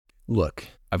look,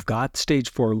 I've got stage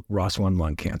 4 ROS1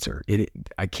 lung cancer.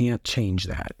 I can't change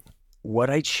that. What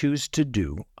I choose to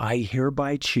do, I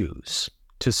hereby choose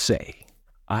to say,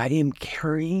 I am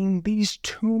carrying these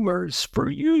tumors for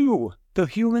you, the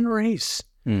human race.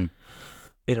 In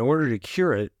order to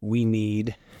cure it, we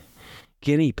need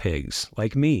guinea pigs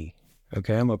like me.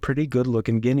 Okay, I'm a pretty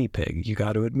good-looking guinea pig, you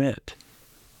got to admit.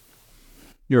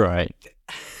 You're right.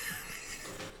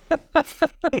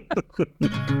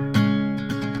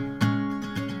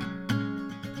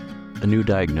 A new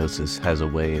diagnosis has a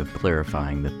way of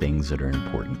clarifying the things that are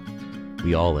important.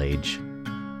 We all age.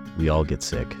 We all get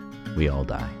sick. We all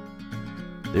die.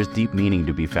 There's deep meaning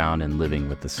to be found in living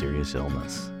with a serious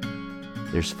illness.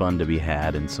 There's fun to be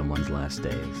had in someone's last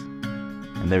days.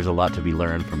 And there's a lot to be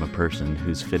learned from a person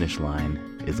whose finish line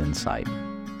is in sight.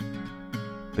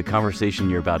 The conversation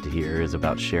you're about to hear is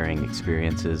about sharing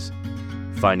experiences,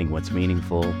 finding what's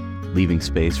meaningful, leaving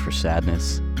space for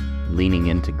sadness, leaning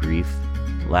into grief,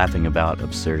 laughing about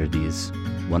absurdities,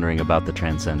 wondering about the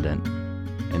transcendent,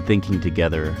 and thinking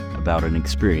together about an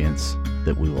experience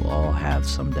that we will all have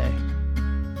someday.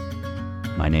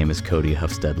 My name is Cody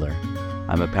Huffstedler.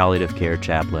 I'm a palliative care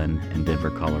chaplain in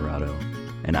Denver, Colorado,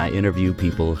 and I interview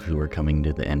people who are coming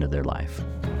to the end of their life.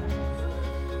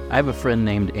 I have a friend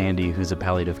named Andy who's a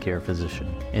palliative care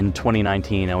physician. In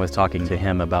 2019, I was talking to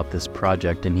him about this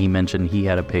project, and he mentioned he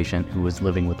had a patient who was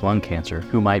living with lung cancer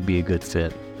who might be a good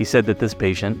fit. He said that this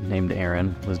patient, named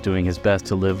Aaron, was doing his best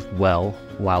to live well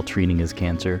while treating his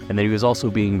cancer, and that he was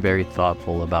also being very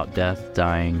thoughtful about death,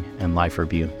 dying, and life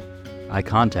review. I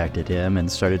contacted him and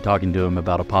started talking to him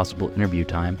about a possible interview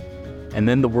time, and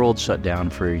then the world shut down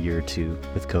for a year or two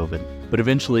with COVID. But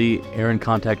eventually, Aaron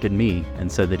contacted me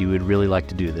and said that he would really like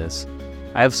to do this.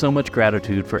 I have so much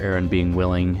gratitude for Aaron being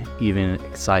willing, even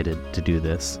excited to do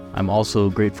this. I'm also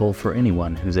grateful for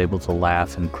anyone who's able to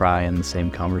laugh and cry in the same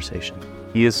conversation.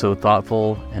 He is so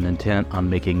thoughtful and intent on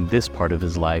making this part of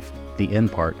his life, the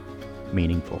end part,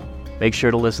 meaningful. Make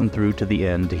sure to listen through to the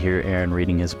end to hear Aaron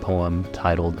reading his poem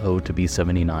titled "Oh to be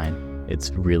 79.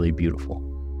 It's really beautiful.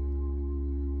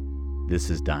 This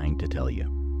is Dying to Tell You.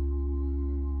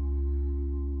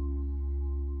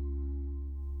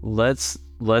 Let's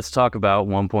talk about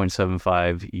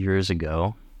 1.75 years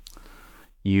ago.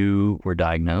 You were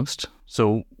diagnosed.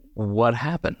 So what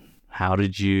happened? How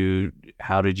did you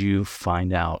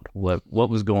find out? What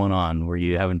was going on? Were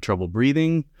you having trouble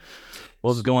breathing?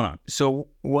 What was going on? So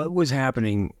what was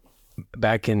happening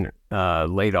back in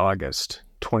late August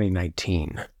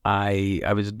 2019, I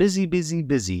was busy,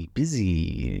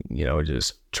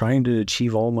 just trying to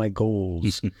achieve all my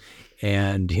goals.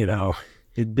 And,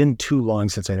 it'd been too long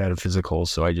since I'd had a physical.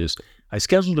 So I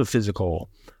scheduled a physical.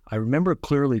 I remember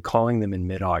clearly calling them in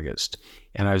mid-August.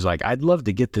 And I was like, I'd love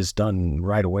to get this done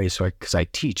right away. Because I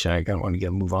teach and I kind of want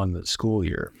to move on to the school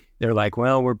year. They're like,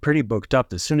 well, we're pretty booked up.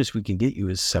 The soonest we can get you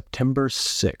is September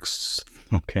 6th.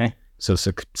 Okay. So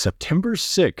September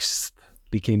 6th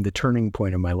became the turning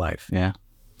point of my life. Yeah.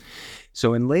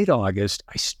 So in late August,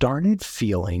 I started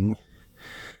feeling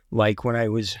like when I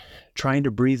was trying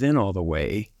to breathe in all the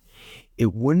way,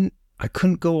 I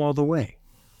couldn't go all the way.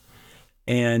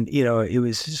 And, it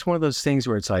was just one of those things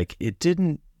where it's like, it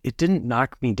didn't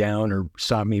knock me down or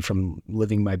stop me from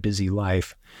living my busy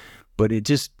life, but it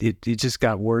just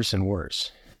got worse and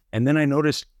worse. And then I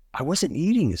noticed I wasn't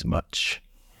eating as much,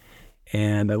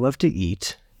 and I love to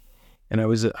eat. And I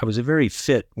was a very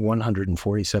fit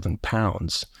 147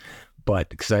 pounds, but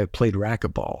because I played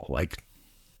racquetball, like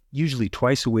usually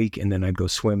twice a week, and then I'd go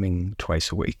swimming twice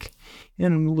a week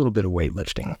and a little bit of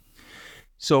weightlifting.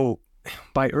 So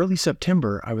by early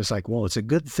September, I was like, well, it's a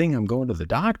good thing I'm going to the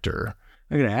doctor.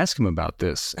 I'm going to ask him about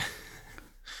this.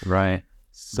 Right.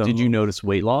 So did you notice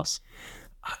weight loss?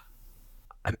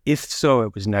 If so,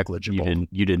 it was negligible.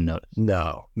 You didn't notice?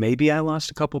 No. Maybe I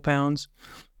lost a couple pounds.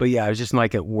 But yeah, I was just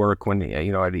like at work when,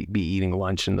 I'd be eating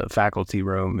lunch in the faculty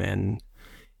room, and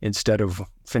instead of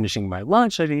finishing my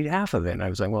lunch, I'd eat half of it. And I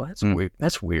was like, well, that's weird.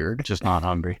 That's weird. Just not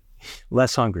hungry.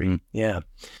 Less hungry. Yeah.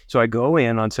 So I go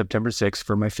in on September 6th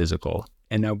for my physical.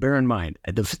 And now bear in mind,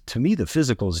 to me, the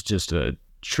physical is just a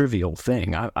trivial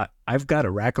thing. I've got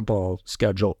a racquetball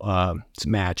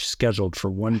match scheduled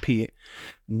for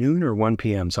noon or 1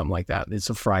 p.m., something like that. It's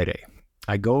a Friday.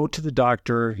 I go to the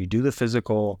doctor, you do the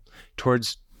physical.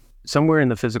 Towards somewhere in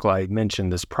the physical, I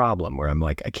mentioned this problem where I'm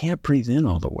like, I can't breathe in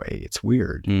all the way. It's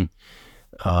weird. And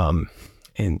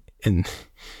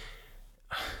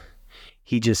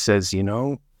he just says,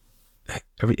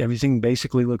 everything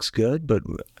basically looks good, but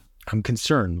I'm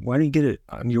concerned. Why don't you get it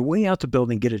on your way out the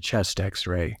building, get a chest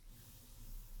x-ray?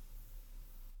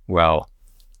 Well,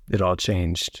 it all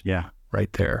changed. Yeah.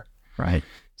 Right there. Right.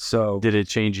 So Did it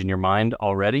change in your mind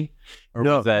already? Or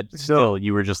No, was that no. still,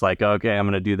 you were just like, okay, I'm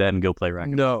going to do that and go play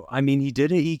racquetball? no, I mean, he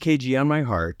did an EKG on my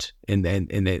heart, and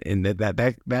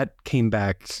that came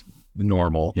back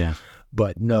normal. Yeah.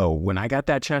 But no, when I got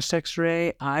that chest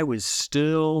X-ray, I was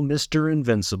still Mr.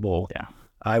 Invincible. Yeah.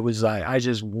 I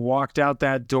just walked out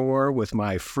that door with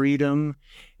my freedom,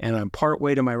 and I'm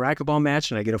partway to my racquetball match,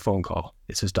 and I get a phone call.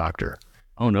 It's his doctor.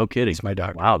 Oh, no kidding. It's my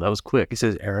doctor. Wow, that was quick. He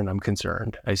says, Aaron, I'm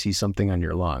concerned. I see something on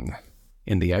your lung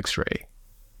in the X-ray,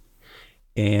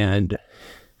 and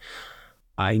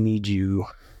I need you,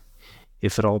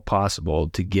 if at all possible,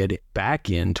 to get it back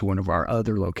into one of our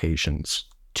other locations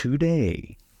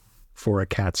today for a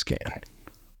CAT scan.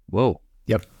 Whoa.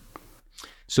 Yep.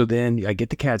 So then I get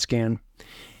the CAT scan.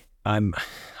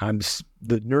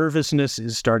 The nervousness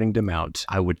is starting to mount.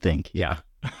 I would think. Yeah.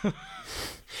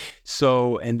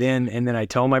 So, and then I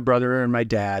tell my brother and my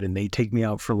dad, and they take me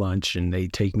out for lunch, and they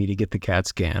take me to get the CAT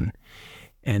scan.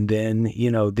 And then,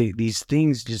 these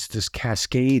things, just this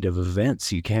cascade of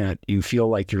events, you feel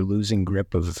like you're losing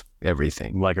grip of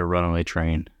everything. Like a runaway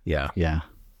train. Yeah. Yeah.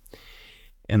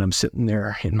 And I'm sitting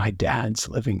there in my dad's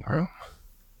living room,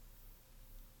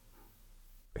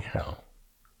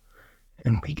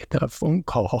 and we get that phone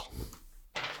call.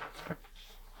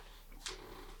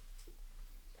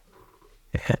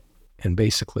 And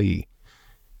basically,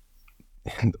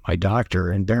 my doctor,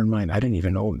 and bear in mind, I didn't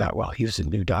even know him that well. He was a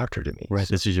new doctor to me. Right.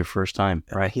 This is your first time,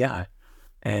 right? Yeah.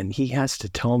 And he has to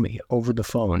tell me over the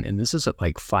phone, and this is at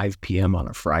like 5 p.m. on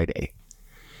a Friday.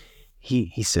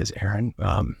 He says, Aaron,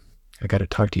 I got to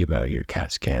talk to you about your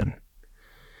CAT scan.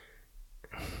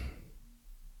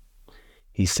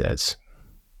 He says,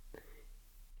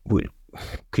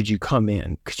 could you come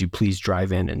in? Could you please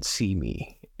drive in and see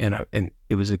me? And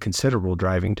it was a considerable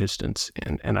driving distance,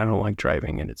 and I don't like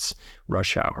driving, and it's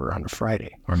rush hour on a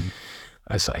Friday.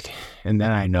 I was like, and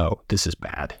then I know this is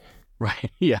bad.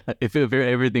 Right. Yeah. If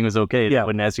everything was okay, they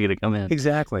wouldn't ask you to come in.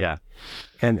 Exactly. Yeah.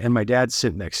 And my dad's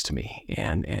sitting next to me,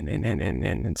 and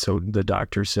so the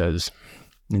doctor says,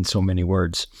 in so many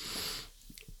words,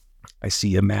 I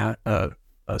see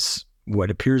what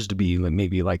appears to be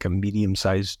maybe like a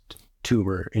medium-sized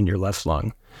tumor in your left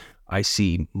lung. I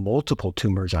see multiple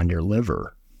tumors on your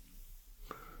liver.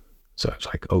 So I was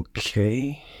like,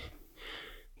 okay.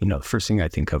 The first thing I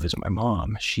think of is my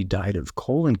mom. She died of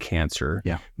colon cancer,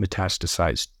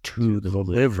 metastasized to the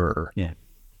liver. Yeah.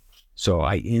 So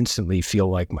I instantly feel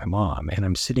like my mom, and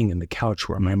I'm sitting in the couch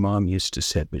where my mom used to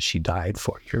sit, but she died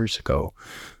 4 years ago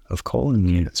of colon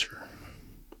cancer.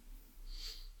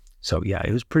 So yeah,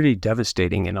 it was pretty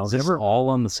devastating, and Is this all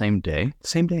on the same day?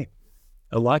 Same day.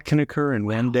 A lot can occur in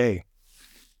one day.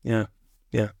 Yeah.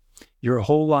 Yeah. Your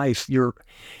whole life,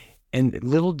 and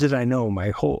little did I know,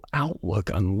 my whole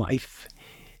outlook on life,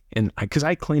 and because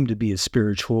I claim to be a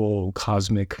spiritual,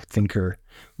 cosmic thinker,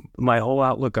 my whole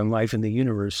outlook on life and the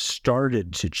universe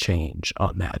started to change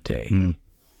on that day. Mm.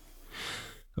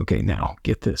 Okay, now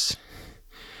get this.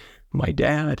 My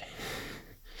dad,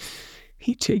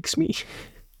 he takes me,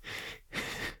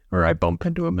 or I bump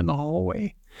into him in the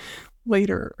hallway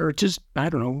later, or just, I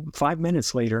don't know, 5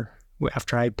 minutes later,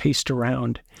 after I paced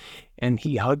around, and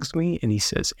he hugs me and he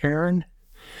says, Aaron,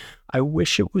 I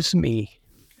wish it was me.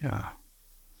 Yeah.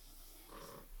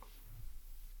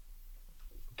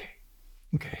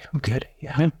 Okay, I'm good.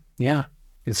 Yeah. Yeah.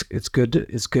 It's good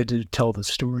to tell the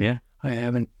story. Yeah. I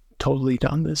haven't totally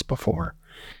done this before,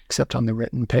 except on the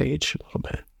written page a little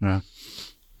bit. Yeah.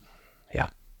 Yeah.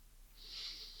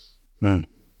 Mm.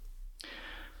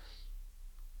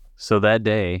 So that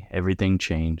day, everything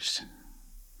changed.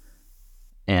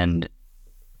 And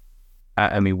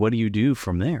I mean, what do you do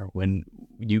from there when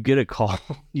you get a call?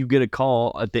 You get a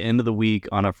call at the end of the week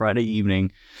on a Friday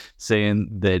evening saying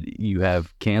that you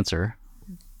have cancer,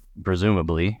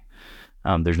 presumably.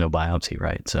 There's no biopsy,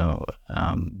 right? So,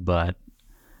 but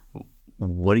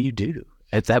what do you do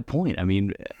at that point? I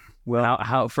mean, well,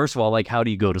 how first of all, like, how do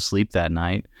you go to sleep that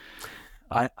night?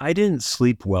 I didn't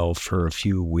sleep well for a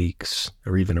few weeks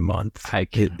or even a month.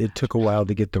 It took a while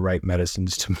to get the right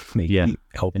medicines to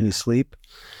help me sleep.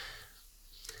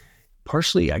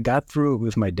 Partially, I got through it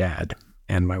with my dad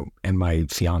and my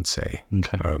fiance.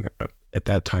 Okay. At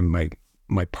that time,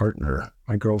 my partner,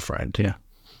 my girlfriend. Yeah.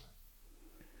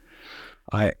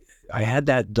 I had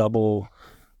that double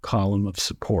column of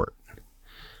support.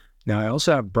 Now, I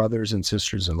also have brothers and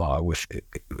sisters-in-law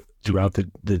throughout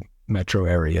the metro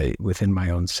area within my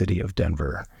own city of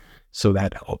Denver. So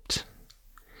that helped.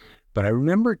 But I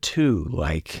remember too,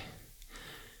 like,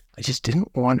 I just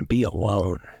didn't want to be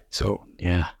alone. So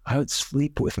yeah, I would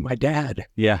sleep with my dad.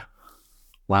 Yeah.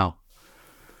 Wow.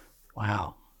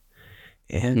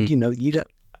 And,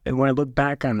 And when I look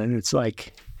back on it, it's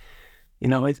like, you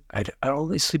know, I'd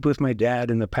only sleep with my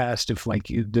dad in the past if like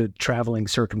the traveling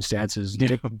circumstances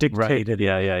dictated. Right.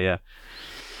 Yeah.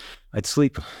 I'd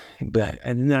sleep,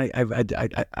 and then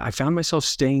I found myself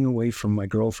staying away from my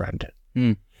girlfriend,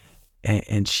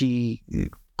 and she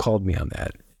called me on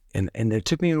that, and it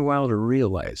took me a while to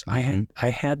realize I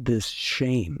had this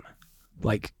shame,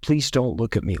 like, please don't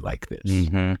look at me like this.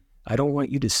 Mm-hmm. I don't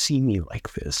want you to see me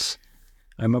like this.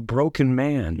 I'm a broken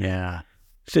man. Yeah.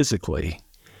 Physically.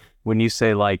 When you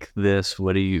say like this,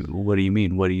 what do you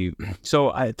mean?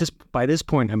 So by this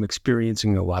point, I'm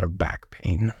experiencing a lot of back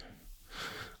pain.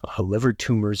 Liver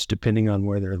tumors, depending on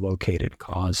where they're located,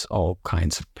 cause all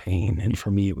kinds of pain. And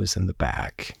for me, it was in the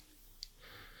back.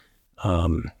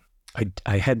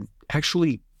 I had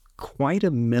actually quite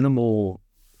a minimal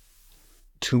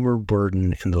tumor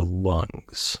burden in the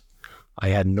lungs. I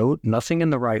had nothing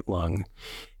in the right lung,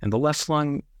 and the left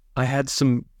lung, I had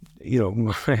some,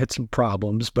 I had some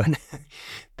problems, but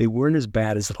they weren't as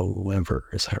bad as the liver,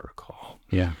 as I recall.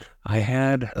 Yeah. I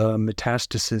had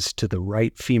metastasis to the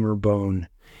right femur bone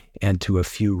and to a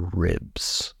few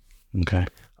ribs. Okay.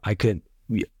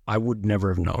 I would never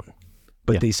have known,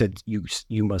 but they said you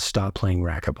must stop playing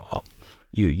racquetball.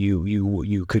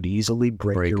 You could easily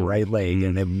break your right leg,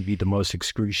 and it would be the most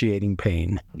excruciating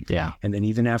pain. Yeah. And then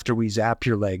even after we zap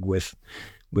your leg with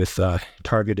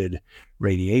targeted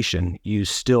radiation, you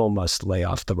still must lay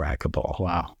off the racquetball.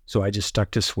 Wow. So I just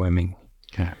stuck to swimming.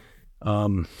 Okay.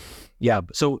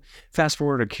 So fast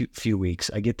forward a few weeks,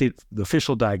 I get the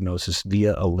official diagnosis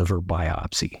via a liver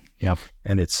biopsy. Yep.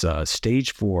 And it's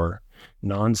stage 4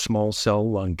 non-small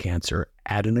cell lung cancer,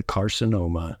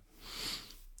 adenocarcinoma.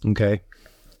 Okay.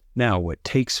 Now, what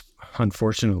takes,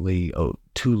 unfortunately,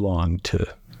 too long to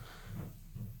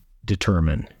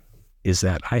determine is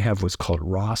that I have what's called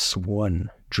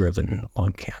ROS1-driven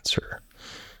lung cancer.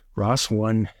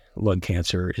 ROS1 lung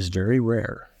cancer is very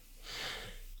rare.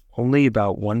 Only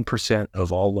about 1%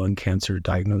 of all lung cancer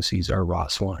diagnoses are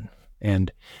ROS1.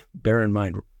 And bear in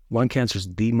mind, lung cancer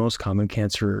is the most common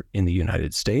cancer in the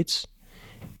United States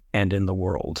and in the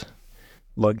world.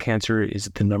 Lung cancer is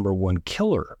the number 1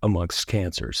 killer amongst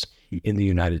cancers in the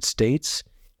United States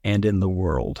and in the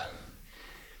world.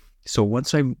 So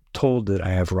once I'm told that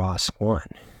I have ROS1,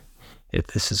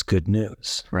 this is good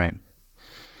news. Right.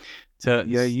 So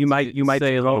yeah, you might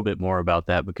say a little bit more about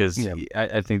that, because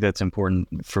I think that's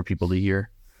important for people to hear.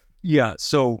 Yeah.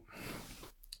 So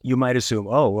you might assume,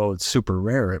 oh, well, it's super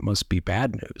rare. It must be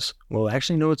bad news. Well,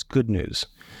 actually, no, it's good news.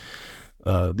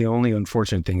 The only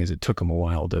unfortunate thing is it took them a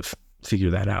while to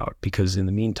figure that out, because in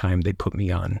the meantime, they put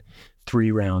me on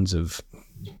 3 rounds of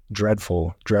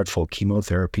dreadful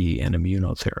chemotherapy and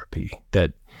immunotherapy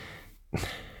that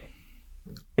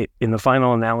in the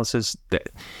final analysis,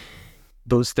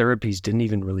 those therapies didn't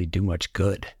even really do much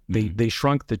good. They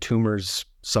shrunk the tumors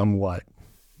somewhat.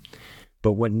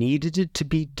 But what needed to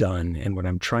be done, and what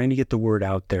I'm trying to get the word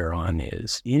out there on,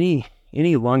 is any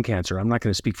lung cancer, I'm not going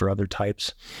to speak for other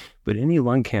types, but any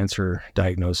lung cancer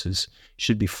diagnosis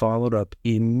should be followed up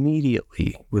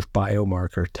immediately with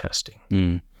biomarker testing.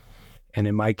 And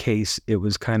in my case, it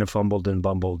was kind of fumbled and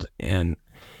bumbled, and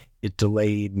it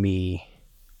delayed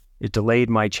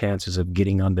my chances of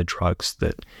getting on the drugs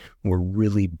that were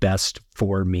really best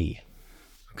for me.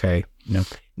 Okay. Yep.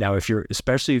 Now,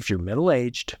 especially if you're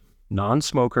middle-aged,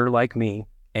 non-smoker like me,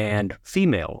 and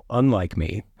female, unlike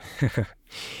me,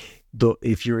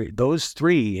 if you're those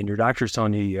 3 and your doctor's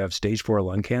telling you have stage 4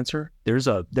 lung cancer, there's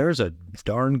a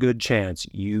darn good chance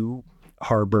you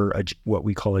harbor what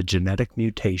we call a genetic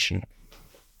mutation.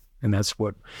 And that's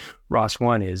what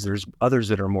ROS1 is. There's others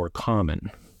that are more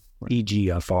common.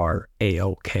 EGFR,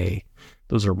 ALK,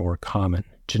 those are more common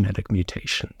genetic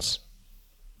mutations.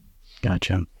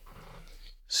 Gotcha.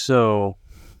 So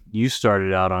you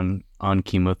started out on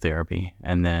chemotherapy,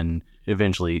 and then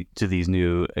eventually to these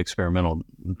new experimental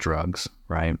drugs,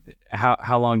 right?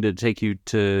 How long did it take you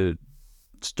to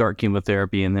start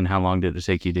chemotherapy, and then how long did it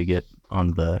take you to get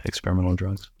on the experimental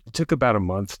drugs? It took about a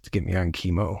month to get me on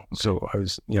chemo. So I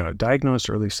was, diagnosed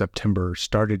early September,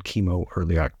 started chemo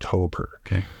early October.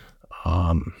 Okay.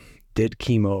 Did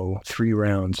chemo 3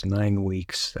 rounds, 9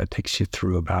 weeks. That takes you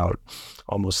through about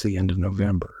almost the end of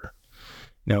November.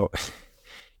 Now,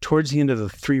 towards the end of the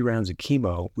 3 rounds of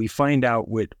chemo, we find out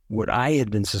what I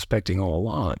had been suspecting all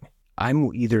along.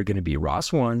 I'm either going to be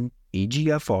ROS1,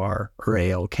 EGFR, or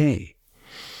ALK.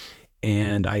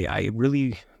 And I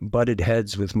really butted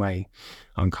heads with my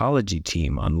oncology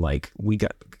team on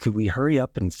could we hurry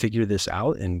up and figure this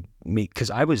out and because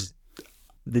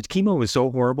the chemo was so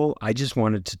horrible, I just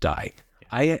wanted to die.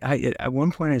 I at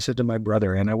one point I said to my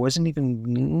brother, and I wasn't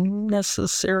even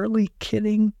necessarily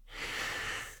kidding.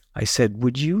 I said,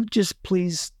 "Would you just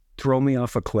please throw me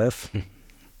off a cliff?"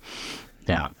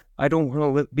 Yeah. I don't want to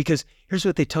live, because here's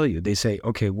what they tell you. They say,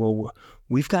 "Okay, well,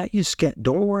 we've got you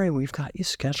don't worry, we've got you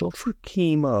scheduled for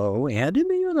chemo and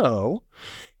immuno,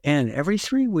 and every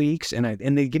 3 weeks," and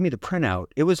they give me the printout.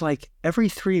 It was like every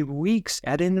 3 weeks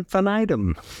ad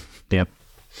infinitum. Yep.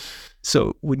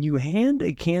 So when you hand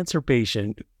a cancer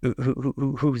patient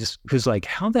who's like,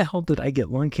 "How the hell did I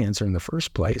get lung cancer in the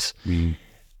first place?"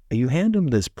 You hand them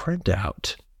this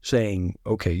printout saying,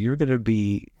 "Okay, you're going to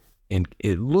be," and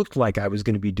it looked like I was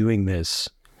going to be doing this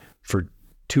for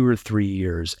 2 or 3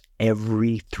 years,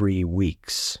 every 3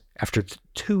 weeks. After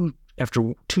two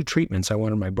treatments, I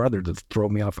wanted my brother to throw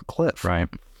me off a cliff. Right.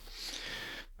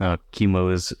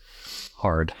 Chemo is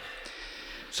hard.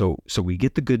 So we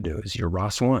get the good news. You're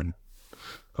ROS1.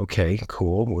 Okay,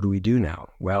 cool. What do we do now?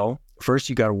 Well, first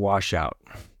you got to wash out,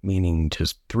 meaning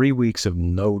just 3 weeks of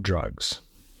no drugs,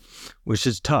 which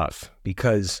is tough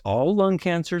because all lung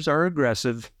cancers are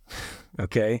aggressive.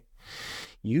 Okay.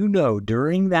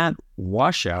 During that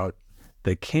washout,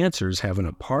 the cancer's having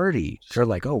a party. They're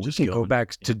like, "Oh, we can go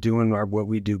back to doing what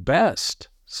we do best."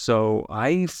 So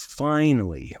I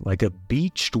finally, like a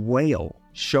beached whale,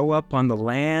 show up on the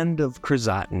land of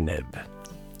crizotinib.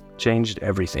 Changed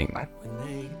everything. When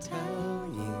they tell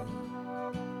you,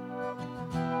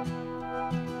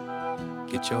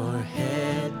 get your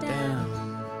head down,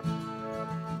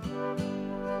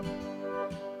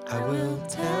 I will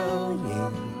tell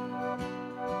you,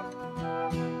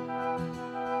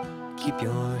 keep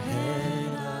your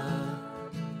head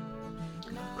up.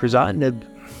 Crizotinib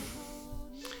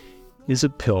is a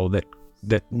pill that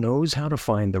knows how to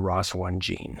find the ROS1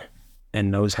 gene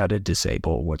and knows how to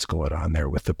disable what's going on there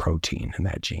with the protein in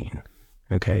that gene.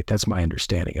 Okay, that's my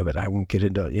understanding of it. I won't get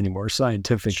into any more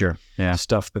scientific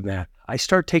stuff than that. I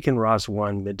start taking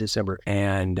ROS1 mid-December,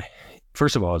 and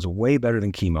first of all, it's way better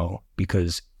than chemo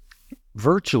because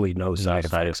virtually no side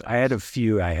effects. I had a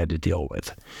few I had to deal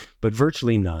with, but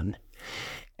virtually none.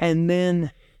 And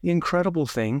then the incredible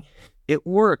thing, it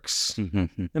works.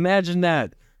 Imagine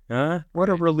that. Huh? What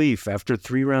a relief after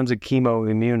 3 rounds of chemo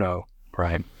immuno.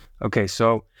 Right. Okay,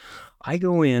 so I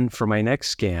go in for my next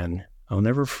scan. I'll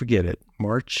never forget it.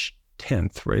 March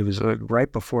 10th, right? It was right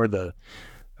before the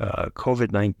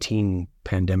COVID-19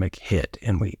 pandemic hit,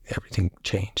 and everything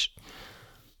changed.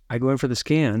 I go in for the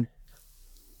scan.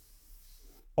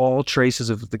 All traces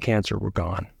of the cancer were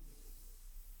gone.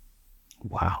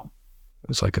 Wow. It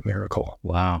was like a miracle.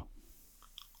 Wow.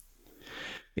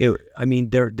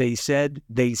 They said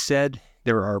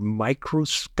there are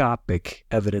microscopic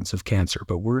evidence of cancer,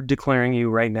 but we're declaring you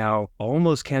right now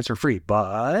almost cancer-free.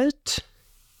 But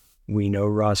we know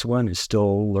ROS1 is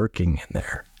still lurking in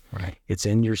there. Right. It's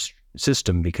in your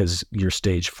system because you're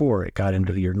stage 4. It got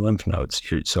into your lymph nodes.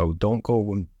 So don't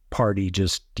go and party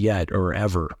just yet or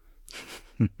ever.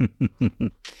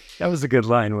 That was a good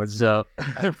line.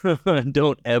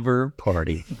 Don't ever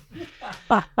party.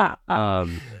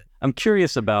 I'm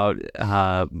curious about.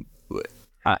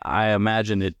 I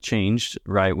imagine it changed,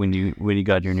 right, when you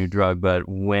got your new drug. But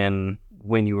when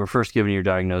you were first given your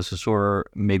diagnosis, or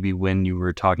maybe when you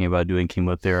were talking about doing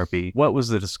chemotherapy, what was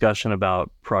the discussion about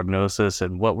prognosis,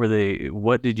 and what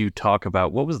did you talk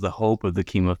about? What was the hope of the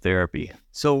chemotherapy?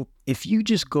 So if you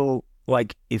just go,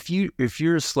 like, if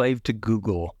you're a slave to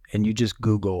Google and you just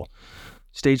Google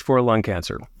stage 4 lung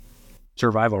cancer,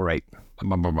 survival rate,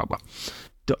 blah, blah, blah, blah.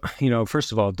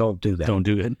 First of all, don't do that. Don't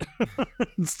do it.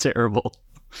 It's terrible.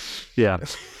 Yeah.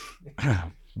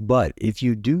 But if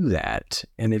you do that,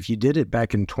 and if you did it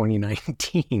back in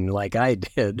 2019, like I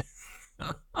did,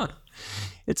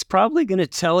 it's probably going to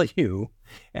tell you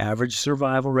average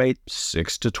survival rate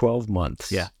 6 to 12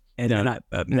 months. Yeah. And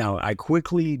I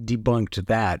quickly debunked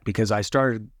that because I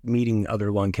started meeting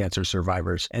other lung cancer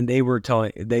survivors, and they were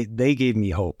they gave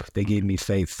me hope. They gave me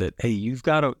faith that, hey, you've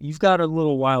got a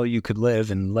little while you could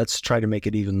live, and let's try to make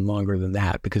it even longer than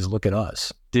that, because look at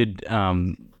us. Did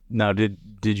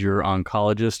your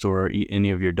oncologist or any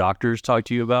of your doctors talk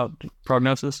to you about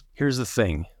prognosis? Here's the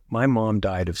thing. My mom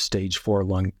died of stage 4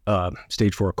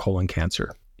 colon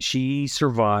cancer. She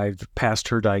survived past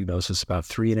her diagnosis about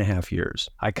 3.5 years.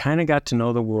 I kind of got to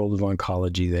know the world of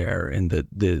oncology there, and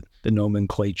the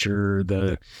nomenclature,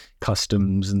 the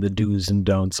customs, and the do's and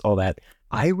don'ts, all that.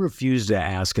 I refuse to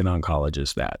ask an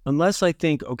oncologist that. Unless I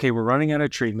think, okay, we're running out of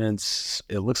treatments,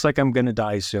 it looks like I'm going to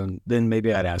die soon, then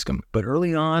maybe I'd ask them. But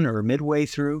early on or midway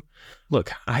through,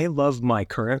 look, I love my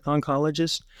current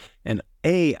oncologist, and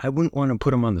I wouldn't want to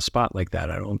put them on the spot like that.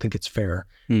 I don't think it's fair.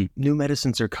 New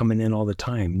medicines are coming in all the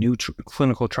time. New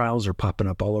clinical trials are popping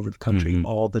up all over the country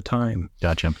all the time.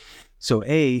 Gotcha. So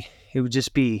it would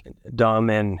just be dumb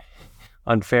and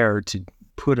unfair to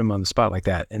put him on the spot like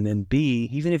that. And then B,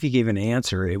 even if he gave an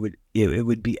answer, it would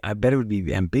be, I bet it would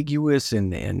be ambiguous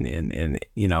and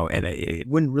it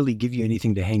wouldn't really give you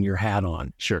anything to hang your hat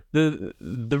on. Sure.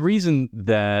 The reason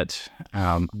that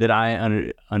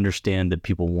I understand that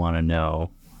people want to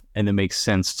know, and it makes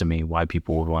sense to me why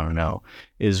people would want to know,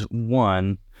 is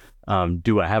one,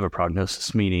 do I have a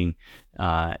prognosis? Meaning,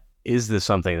 is this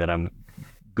something that I'm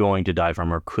going to die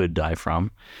from or could die from?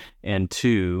 And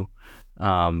two,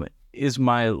 is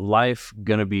my life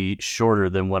going to be shorter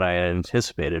than what I had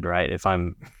anticipated, right? If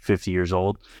I'm 50 years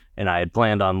old and I had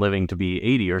planned on living to be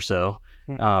 80 or so,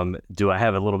 do I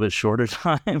have a little bit shorter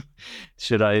time?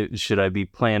 Should I be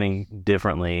planning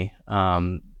differently?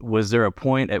 Was there a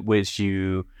point at which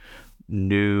you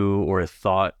knew or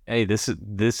thought, hey, this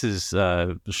is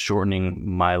shortening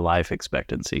my life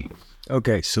expectancy?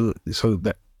 Okay, so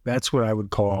that's what I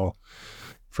would call,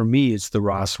 for me, it's the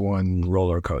ROS1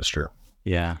 roller coaster.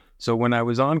 Yeah. So when I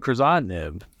was on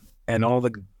crizotinib and all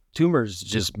the tumors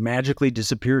just magically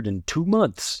disappeared in 2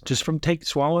 months just from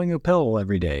swallowing a pill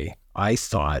every day, I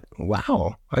thought,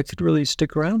 wow, I could really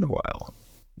stick around a while.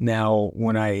 Now,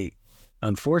 when I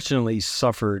unfortunately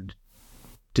suffered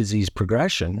disease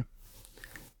progression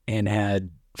and had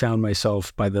found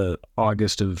myself by the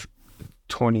August of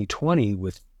 2020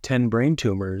 with 10 brain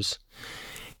tumors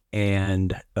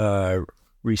and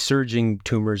resurging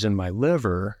tumors in my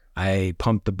liver, I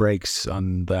pumped the brakes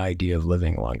on the idea of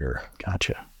living longer.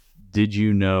 Gotcha. Did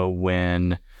you know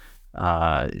when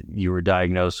you were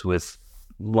diagnosed with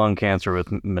lung cancer with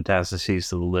metastases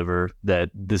to the liver that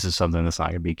this is something that's not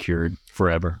going to be cured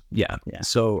forever? Yeah.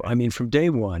 So, I mean, from day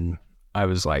one, I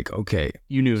was like, okay,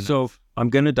 you knew. So I'm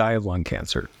going to die of lung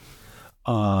cancer.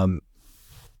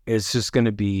 It's just going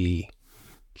to be,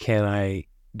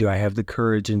 do I have the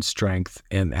courage and strength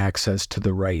and access to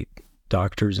the right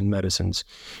doctors and medicines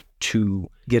to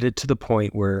get it to the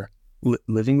point where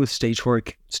living with stage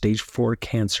 4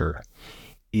 cancer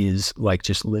is like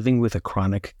just living with a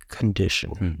chronic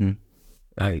condition.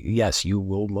 Yes, you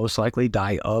will most likely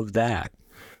die of that,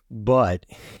 but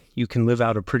you can live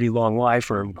out a pretty long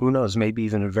life, or who knows, maybe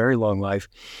even a very long life,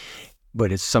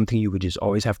 but it's something you would just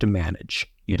always have to manage.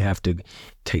 You'd have to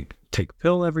take a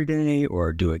pill every day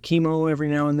or do a chemo every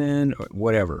now and then or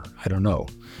whatever. I don't know.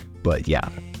 But yeah.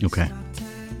 Okay.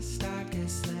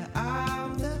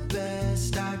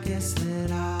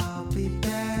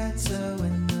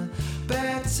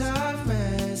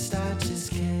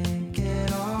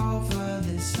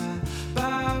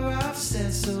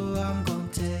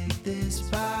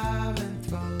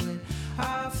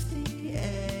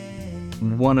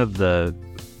 One of the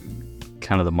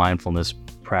kind of the mindfulness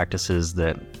practices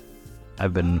that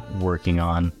I've been working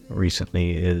on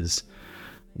recently is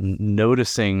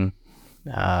noticing,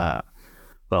 have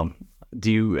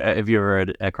you ever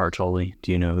read Eckhart Tolle?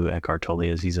 Do you know who Eckhart Tolle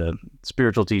is? He's a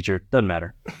spiritual teacher. Doesn't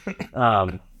matter.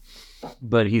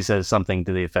 But he says something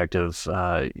to the effect of,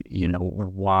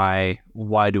 why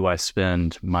do I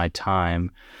spend my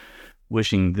time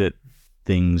wishing that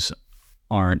things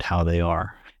aren't how they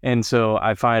are? And so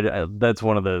I find that's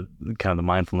one of the kind of the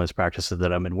mindfulness practices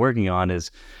that I've been working on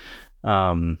is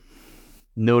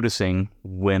noticing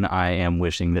when I am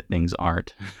wishing that things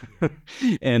aren't.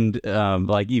 And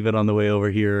like even on the way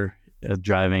over here,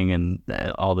 driving and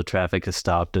all the traffic has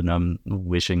stopped and I'm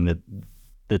wishing that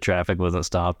the traffic wasn't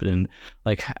stopped. And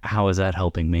like, how is that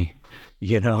helping me?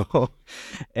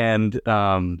 And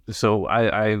so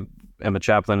I am a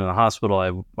chaplain in a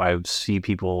hospital. I see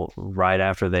people right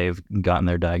after they've gotten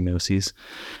their diagnoses,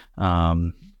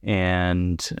 and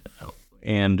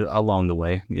along the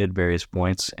way at various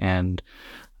points. And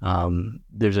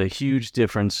there's a huge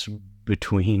difference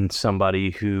between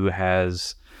somebody who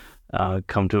has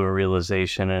come to a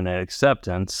realization and an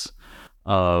acceptance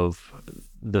of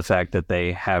the fact that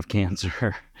they have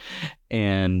cancer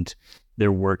and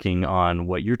they're working on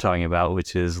what you're talking about,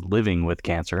 which is living with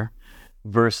cancer,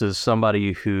 versus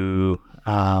somebody who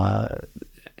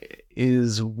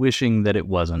is wishing that it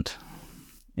wasn't.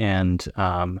 And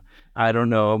I don't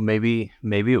know, maybe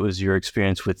it was your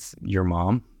experience with your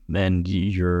mom and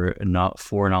your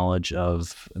foreknowledge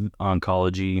of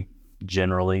oncology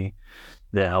generally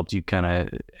that helped you kind of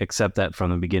accept that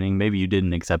from the beginning. Maybe you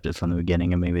didn't accept it from the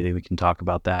beginning, and maybe we can talk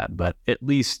about that. But at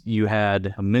least you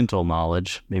had a mental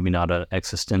knowledge, maybe not an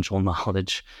existential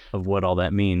knowledge of what all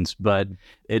that means. But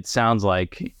it sounds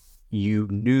like you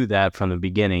knew that from the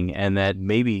beginning, and that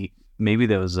maybe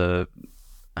there was a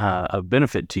a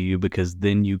benefit to you, because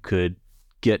then you could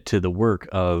get to the work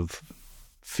of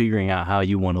figuring out how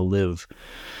you want to live,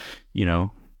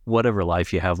 whatever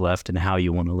life you have left and how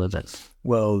you want to live it.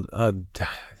 Well,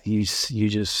 you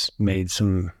just made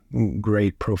some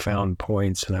great, profound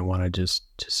points, and I want to just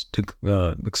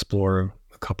explore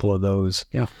a couple of those.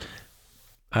 Yeah.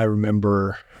 I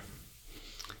remember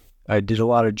I did a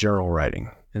lot of journal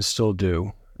writing, and still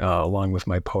do, along with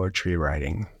my poetry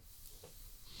writing.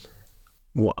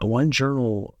 One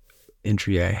journal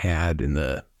entry I had in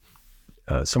the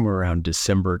somewhere around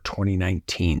December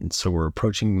 2019. So we're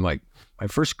approaching like my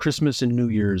first Christmas and New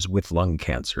Year's with lung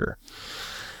cancer.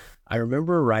 I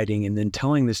remember writing and then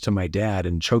telling this to my dad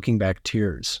and choking back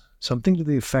tears. Something to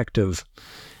the effect of,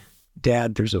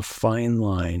 Dad, there's a fine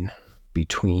line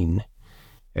between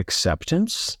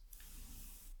acceptance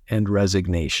and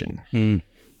resignation.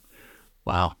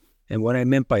 Wow. And what I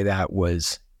meant by that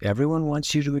was, everyone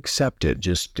wants you to accept it.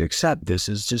 Just accept this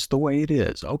is just the way it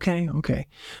is. Okay.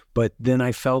 But then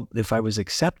I felt if I was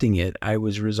accepting it, I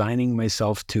was resigning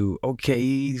myself to,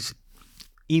 okay,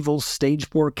 evil stage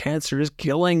 4 cancer is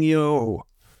killing you,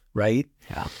 right?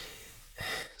 Yeah.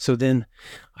 So then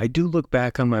I do look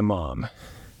back on my mom.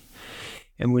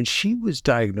 And when she was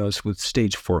diagnosed with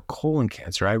stage 4 colon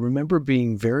cancer, I remember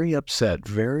being very upset,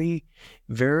 very,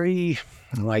 very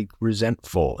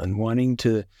resentful, and wanting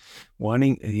to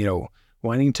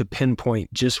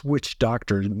pinpoint just which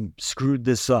doctor screwed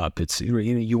this up. It's,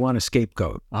 you want a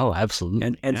scapegoat. Oh,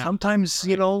 absolutely. And sometimes,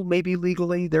 maybe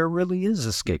legally there really is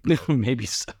a scapegoat. Maybe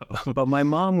so. But my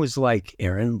mom was like,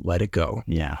 Aaron, let it go.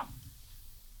 Yeah.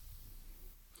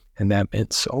 And that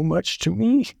meant so much to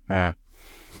me.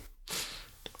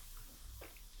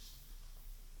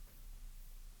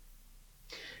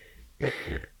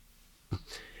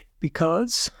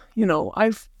 Because,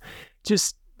 I've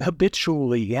just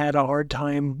habitually had a hard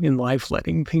time in life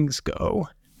letting things go.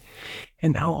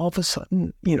 And now all of a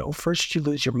sudden, first you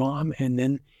lose your mom, and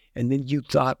then you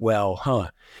thought, well,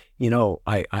 I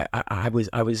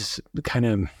was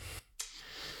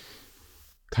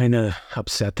kind of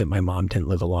upset that my mom didn't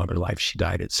live a longer life. She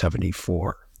died at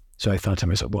 74. So I thought to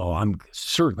myself, well, I'm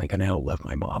certainly going to outlive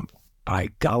my mom. By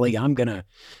golly, I'm going to,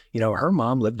 her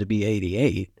mom lived to be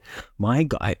 88.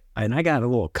 And I got a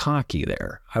little cocky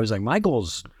there. I was like, my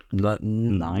goal's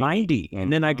 90.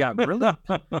 And then I got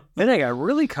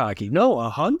really cocky. No,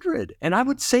 100. And I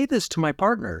would say this to my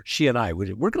partner. She and I we're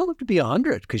going to live to be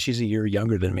 100 because she's a year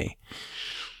younger than me.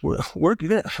 We're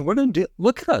gonna do.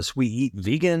 Look at us. We eat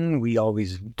vegan. We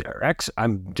always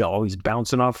I'm always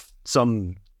bouncing off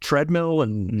some treadmill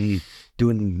and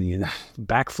doing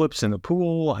backflips in the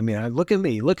pool. I mean, look at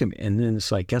me. And then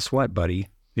it's like, guess what, buddy?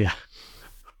 Yeah.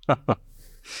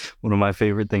 One of my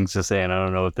favorite things to say, and I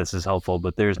don't know if this is helpful,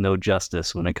 but there's no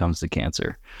justice when it comes to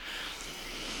cancer.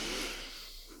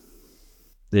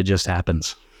 It just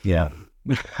happens. Yeah.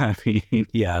 I mean,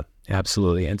 yeah,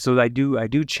 absolutely. And so I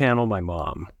do channel my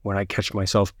mom when I catch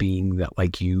myself being that,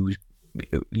 like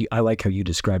I like how you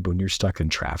described when you're stuck in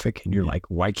traffic and you're like,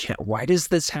 why does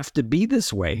this have to be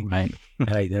this way? Right.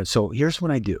 And so here's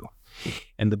what I do.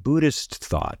 And the Buddhist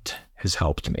thought has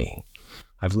helped me.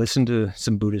 I've listened to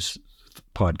some Buddhist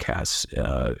podcasts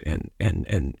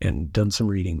and done some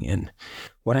reading. And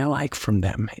what I like from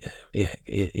them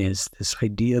is this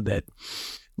idea that,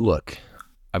 look,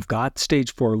 I've got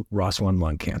stage 4 ROS1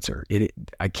 lung cancer.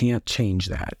 I can't change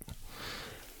that.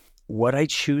 What I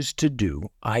choose to do,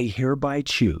 I hereby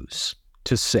choose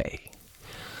to say,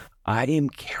 I am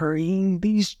carrying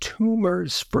these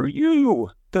tumors for you,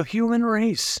 the human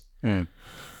race.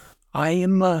 I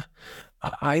love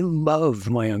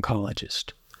my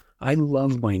oncologist. I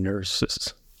love my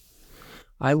nurses.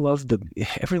 I love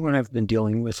everyone I've been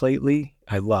dealing with lately.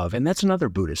 I love, and that's another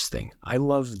Buddhist thing. I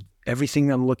love everything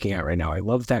I'm looking at right now. I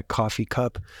love that coffee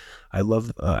cup. I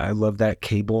love that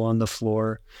cable on the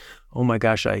floor. Oh my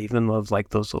gosh, I even love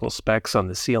like those little specks on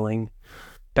the ceiling.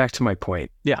 Back to my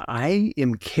point. Yeah, I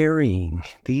am carrying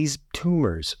these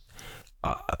tumors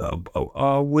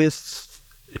with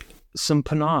some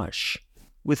panache,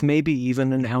 with maybe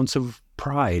even an ounce of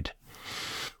pride.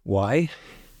 Why?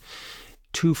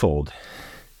 Twofold.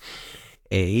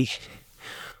 A,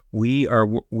 we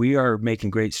are making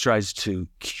great strides to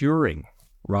curing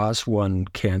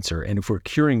ROS1 cancer. And if we're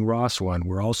curing ROS1,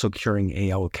 we're also curing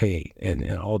ALK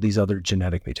and all these other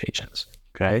genetic mutations.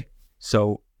 Okay?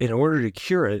 So in order to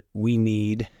cure it, we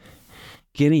need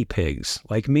guinea pigs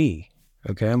like me.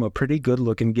 Okay? I'm a pretty good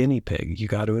looking guinea pig, you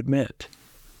got to admit.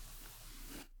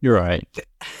 you're right.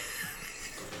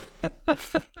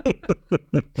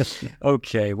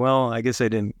 Okay, well, I guess I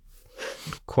didn't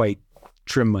quite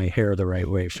trim my hair the right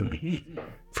way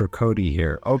for for Cody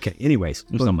here. Okay, anyways.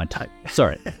 It's not my type.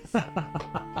 Sorry. And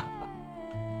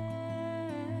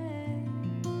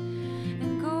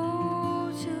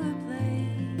go to a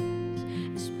place,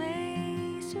 a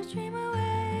space to dream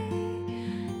away,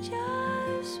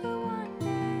 just for one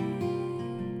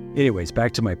day. Anyways,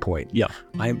 back to my point. Yeah.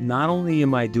 I'm not only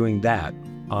am I doing that,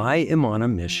 I am on a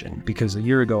mission because a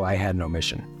year ago I had no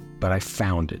mission, but I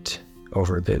found it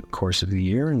over the course of the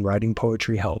year, and writing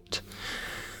poetry helped.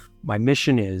 My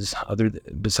mission is,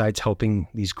 besides helping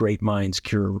these great minds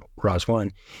cure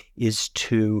ROS1, is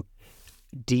to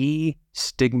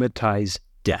destigmatize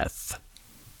death.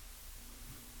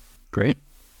 Great.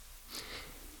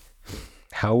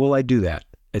 How will I do that?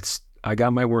 I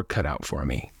got my work cut out for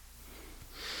me.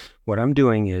 What I'm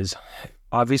doing is,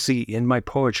 obviously in my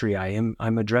poetry, I'm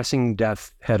addressing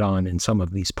death head on in some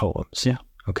of these poems. Yeah.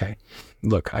 Okay.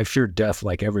 Look, I fear death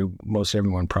like most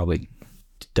everyone probably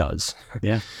does.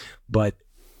 Yeah. But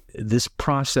this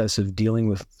process of dealing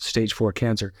with stage 4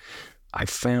 cancer, I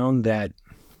found that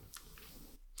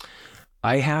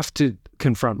I have to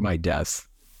confront my death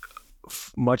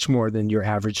much more than your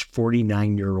average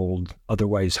 49-year-old,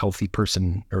 otherwise healthy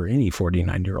person or any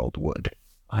 49-year-old would.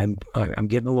 I'm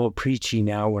getting a little preachy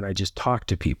now when I just talk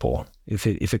to people, if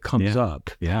it comes up.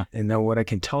 Yeah. And then what I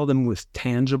can tell them with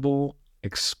tangible,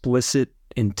 explicit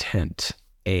intent.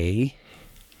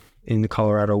 In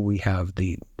Colorado, we have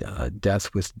the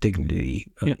death with dignity,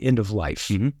 end of life.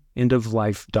 Mm-hmm. End of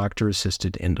life,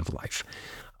 doctor-assisted end of life.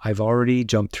 I've already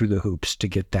jumped through the hoops to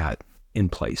get that in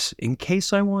place in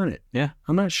case I want it. Yeah.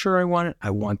 I'm not sure I want it.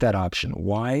 I want that option.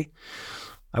 Why?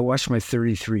 I watched my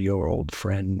 33-year-old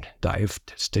friend die of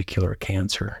testicular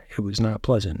cancer. It was not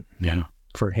pleasant. Yeah.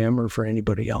 For him or for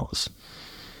anybody else.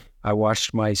 I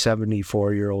watched my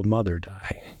 74-year-old mother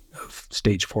die of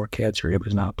stage 4 cancer. It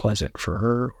was not pleasant for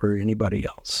her or anybody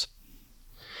else.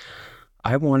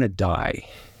 I want to die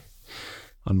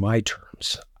on my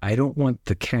terms. I don't want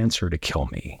the cancer to kill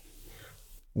me.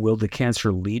 Will the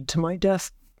cancer lead to my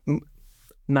death?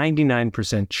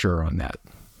 99% sure on that.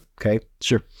 Okay?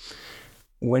 Sure.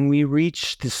 When we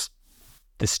reach the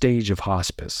stage of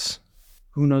hospice,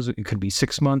 who knows? It could be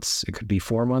 6 months. It could be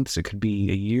 4 months. It could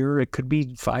be a year. It could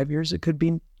be 5 years. It could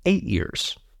be 8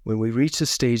 years. When we reach the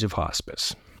stage of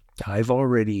hospice, I've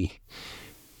already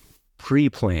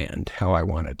pre-planned how I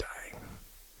want to die.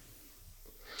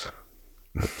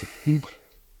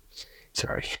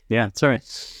 Sorry. Yeah, it's all right.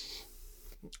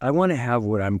 I want to have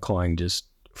what I'm calling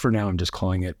for now, I'm just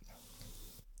calling it,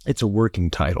 it's a working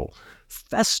title,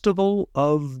 Festival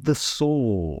of the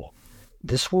Soul.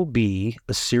 This will be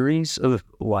a series of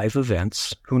live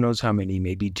events, who knows how many,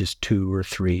 maybe just 2 or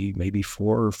 3, maybe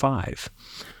 4 or 5,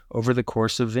 over the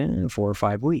course of 4 or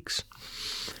 5 weeks,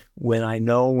 when I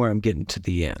know where I'm getting to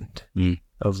the end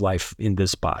of life in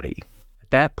this body. At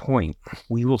that point,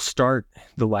 we will start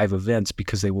the live events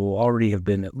because they will already have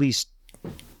been at least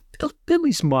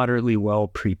moderately well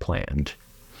pre-planned.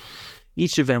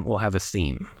 Each event will have a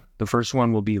theme. The first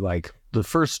one will be like the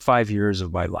first 5 years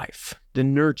of my life, the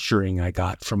nurturing I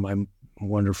got from my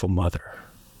wonderful mother,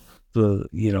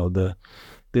 the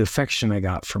affection I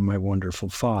got from my wonderful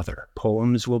father.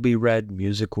 Poems will be read,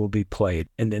 music will be played,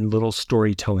 and then little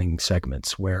storytelling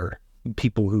segments where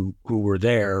people who were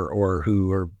there or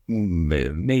who are,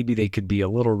 maybe they could be a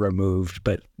little removed,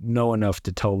 but know enough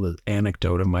to tell the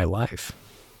anecdote of my life.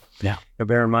 Yeah. Now,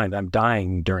 bear in mind, I'm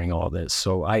dying during all this.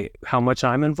 So how much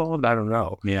I'm involved, I don't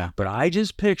know. Yeah. But I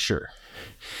just picture,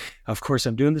 of course,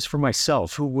 I'm doing this for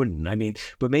myself. Who wouldn't? I mean,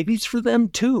 but maybe it's for them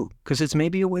too, because it's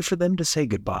maybe a way for them to say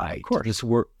goodbye to this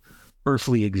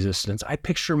earthly existence. I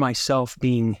picture myself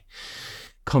being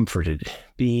comforted,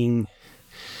 being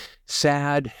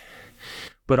sad,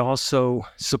 but also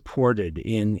supported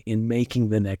in making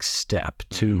the next step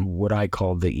to what I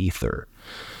call the ether.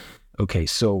 Okay,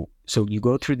 so you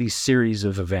go through these series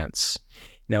of events.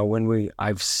 Now,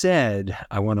 I've said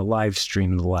I want to live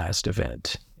stream the last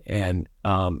event, and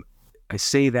I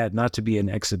say that not to be an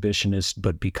exhibitionist,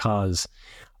 but because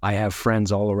I have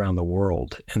friends all around the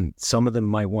world, and some of them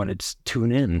might want to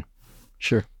tune in.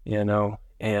 Sure.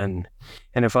 And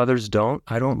if others don't,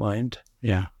 I don't mind.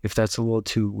 Yeah. If that's a little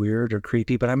too weird or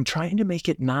creepy, but I'm trying to make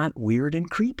it not weird and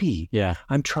creepy. Yeah.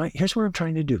 Here's what I'm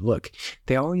trying to do. Look,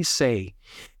 they always say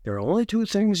there are only 2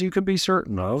 things you can be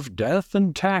certain of, death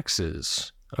and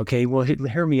taxes. Okay, well,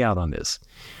 hear me out on this.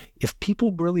 If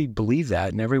people really believe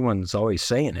that, and everyone's always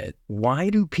saying it, why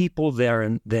do people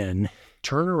then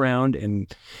turn around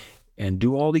and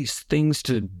do all these things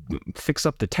to fix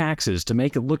up the taxes to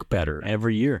make it look better?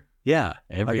 Every year. Yeah.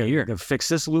 Every year. I gotta fix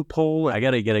this loophole. I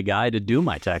got to get a guy to do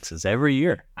my taxes every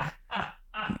year.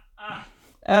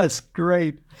 That's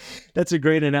great. That's a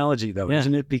great analogy, though, Yeah.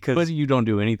 isn't it? Because But you don't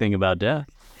do anything about death,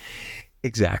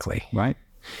 exactly. right?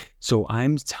 So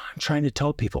I'm trying to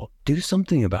tell people, do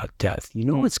something about death. You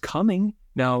know it's coming.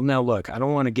 Now, look, I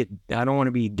don't want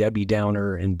to be Debbie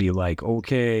Downer and be like,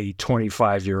 okay,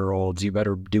 25-year-olds, you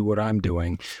better do what I'm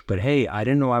doing. But hey, I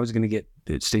didn't know I was going to get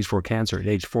stage 4 cancer at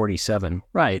age 47.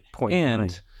 Right. Point And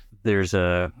nine. there's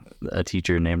a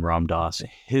teacher named Ram Dass.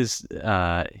 His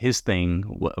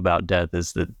thing about death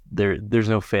is that there's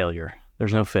no failure.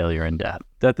 There's no failure in death.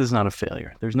 Death is not a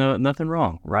failure. There's nothing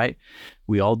wrong, right?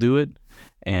 We all do it,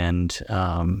 and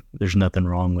there's nothing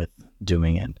wrong with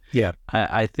doing it. Yeah.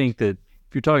 I think that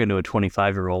if you're talking to a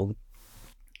 25-year-old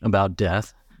about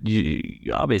death,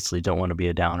 you obviously don't want to be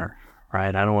a downer,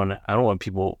 right? I don't want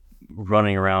people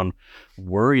running around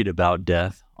worried about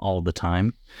death all the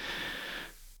time.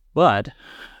 But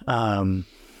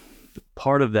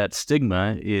part of that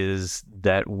stigma is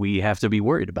that we have to be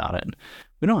worried about it.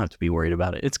 We don't have to be worried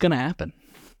about it. It's going to happen.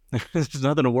 There's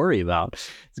nothing to worry about.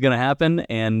 It's going to happen.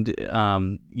 And,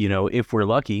 if we're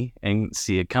lucky and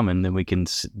see it coming, then we can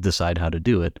decide how to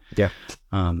do it. Yeah.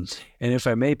 Um, And if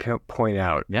I may point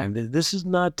out, Yeah. and this is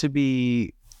not to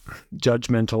be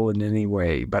judgmental in any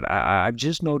way, but I've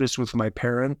just noticed with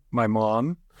my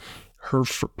mom, her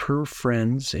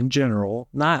friends in general,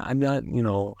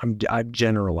 I'm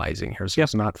generalizing here, so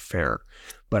it's not fair,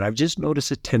 but I've just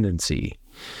noticed a tendency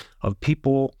of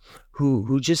people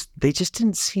who just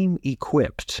didn't seem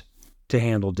equipped to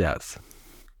handle death.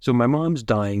 So my mom's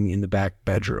dying in the back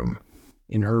bedroom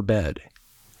in her bed.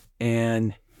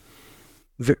 And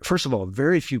first of all,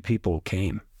 very few people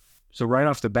came. So right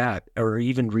off the bat, or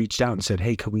even reached out and said,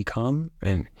 hey, could we come?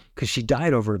 And because she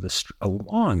died over a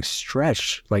long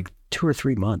stretch, like 2 or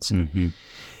 3 months. mm-hmm.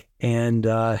 And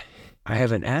I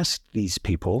haven't asked these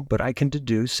people, but I can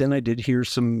deduce, and I did hear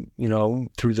some,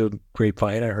 through the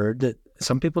grapevine, I heard that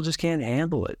some people just can't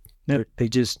handle it. Yep. They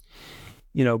just,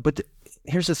 but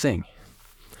here's the thing.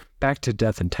 Back to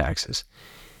death and taxes.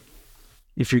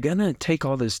 If you're going to take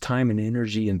all this time and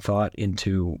energy and thought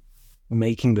into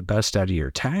making the best out of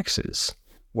your taxes,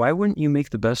 why wouldn't you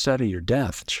make the best out of your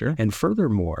death? Sure. And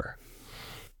furthermore,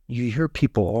 you hear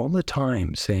people all the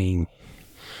time saying,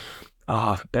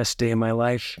 best day of my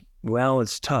life. Well,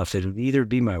 it's tough. It'll either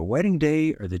be my wedding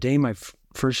day or the day my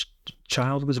first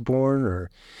child was born,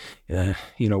 or,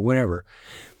 whatever.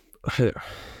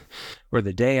 Or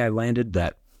the day I landed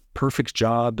that perfect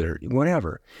job, or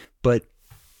whatever. But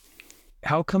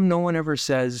how come no one ever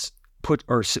says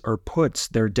puts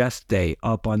their death day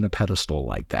up on the pedestal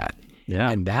like that? Yeah.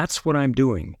 And that's what I'm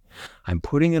doing. I'm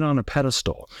putting it on a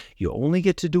pedestal. You only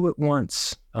get to do it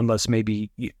once, unless maybe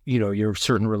you're a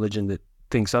certain religion that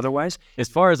thinks otherwise. As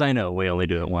far as I know, we only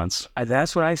do it once.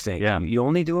 That's what I think. Yeah. You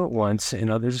only do it once, and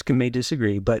others may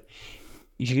disagree, but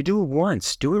you do it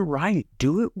once. Do it right.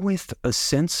 Do it with a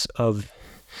sense of,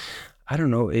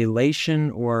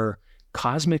 elation or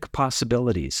cosmic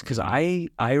possibilities. Because I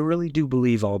really do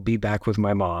believe I'll be back with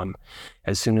my mom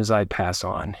as soon as I pass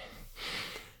on.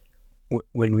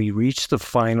 When we reach the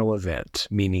final event,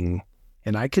 meaning,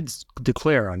 and I could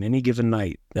declare on any given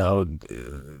night,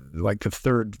 like the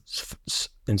third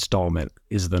installment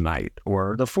is the night,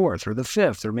 or the fourth, or the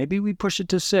fifth, or maybe we push it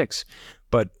to 6.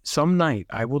 But some night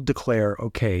I will declare,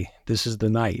 okay, this is the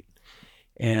night.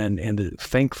 And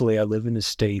thankfully I live in a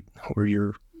state where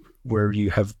you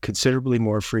have considerably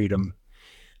more freedom.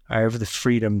 I have the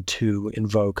freedom to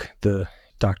invoke the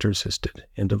doctor-assisted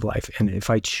end of life. And if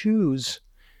I choose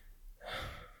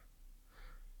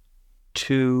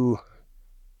to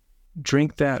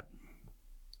drink that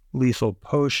lethal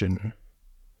potion,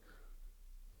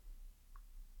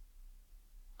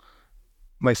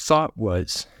 my thought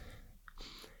was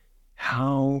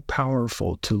how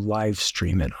powerful to live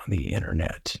stream it on the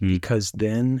internet, because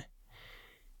then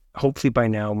hopefully by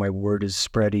now my word is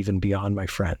spread even beyond my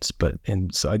friends.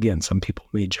 And so again, some people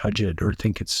may judge it or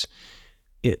think it's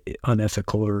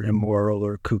unethical or immoral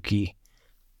or kooky.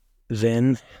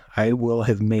 Then I will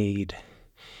have made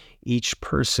each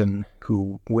person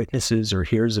who witnesses or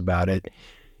hears about it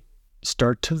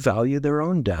start to value their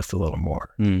own death a little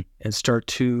more and start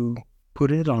to put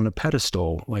it on a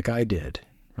pedestal like I did.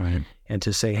 Right. And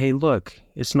to say, hey, look,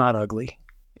 it's not ugly.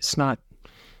 It's not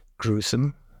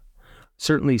gruesome.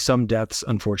 Certainly some deaths,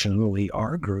 unfortunately,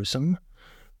 are gruesome.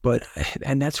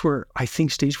 And that's where I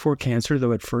think stage 4 cancer,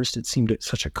 though at first it seemed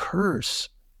such a curse.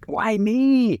 Why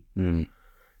me?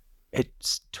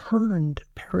 It's turned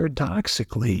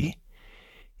paradoxically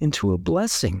into a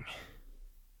blessing.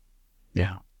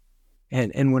 Yeah.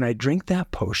 And when I drink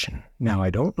that potion, now I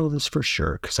don't know this for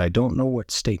sure because I don't know what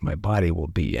state my body will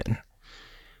be in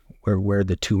where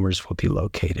the tumors will be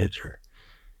located. Or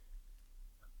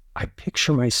I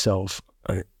picture myself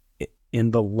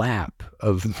in the lap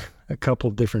of a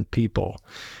couple different people.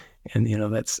 And,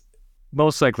 that's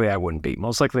most likely I wouldn't be.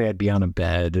 Most likely I'd be on a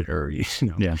bed or,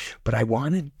 Yeah. But I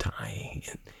want to die.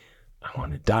 And I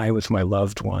want to die with my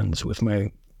loved ones, with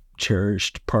my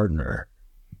cherished partner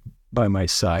by my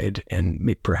side,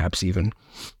 and perhaps even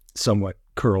somewhat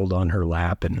curled on her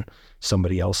lap and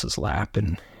somebody else's lap.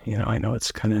 And, I know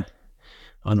it's kind of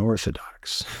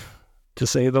unorthodox, to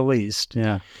say the least.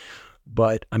 Yeah.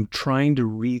 But I'm trying to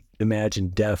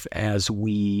reimagine death as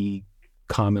we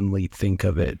commonly think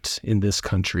of it in this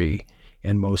country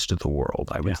and most of the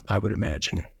world, I would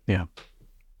imagine. Yeah.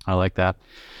 I like that.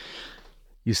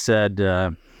 You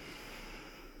said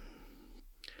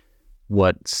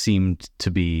what seemed to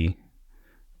be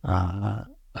a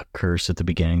curse at the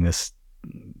beginning, this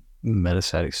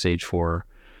metastatic stage 4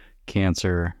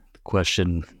 cancer. The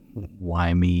question,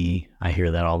 why me? I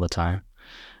hear that all the time.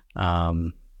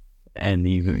 And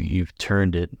you've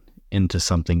turned it into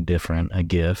something different, a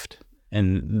gift.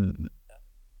 And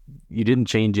you didn't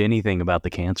change anything about the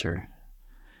cancer.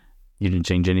 You didn't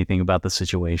change anything about the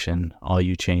situation. All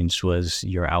you changed was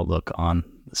your outlook on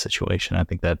the situation. I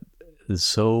think that is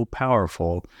so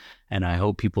powerful, and I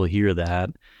hope people hear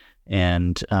that.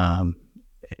 And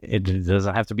it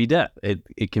doesn't have to be death.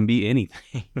 It can be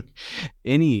anything,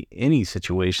 any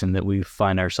situation that we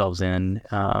find ourselves in.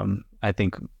 I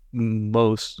think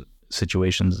most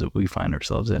situations that we find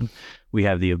ourselves in, we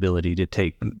have the ability to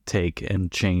take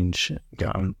and change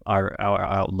our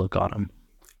outlook on them.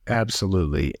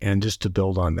 Absolutely. And just to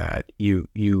build on that,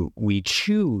 we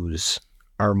choose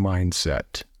our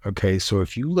mindset. Okay. So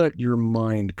if you let your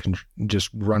mind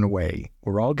just run away,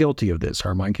 we're all guilty of this.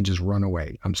 Our mind can just run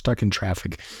away. I'm stuck in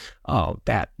traffic. Oh,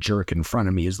 that jerk in front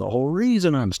of me is the whole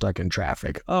reason I'm stuck in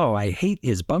traffic. Oh, I hate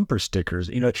his bumper stickers,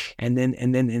 and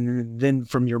then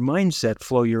from your mindset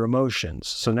flow your emotions.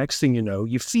 So next thing you know,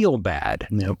 you feel bad.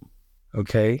 Yep.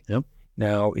 Okay. Yep.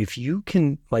 Now, if you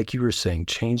can, like you were saying,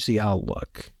 change the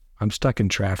outlook. I'm stuck in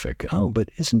traffic. Oh, but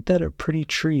isn't that a pretty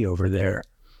tree over there?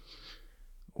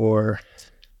 Or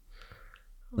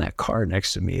that car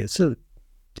next to me, it's an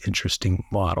interesting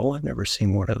model. I've never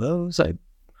seen one of those. I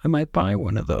might buy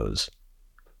one of those.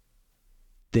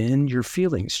 Then your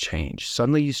feelings change.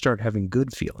 Suddenly you start having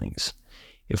good feelings.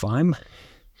 If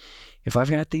I've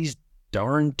got these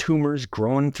darn tumors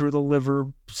growing through the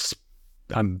liver,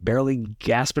 I'm barely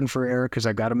gasping for air because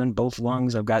I've got them in both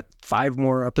lungs. I've got 5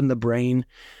 more up in the brain.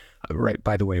 Right.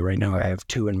 By the way, right now I have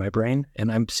 2 in my brain,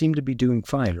 and I seem to be doing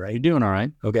fine, right? You're doing all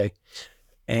right. Okay.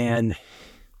 And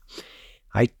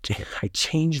I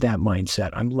changed that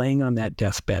mindset. I'm laying on that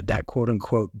deathbed, that quote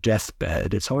unquote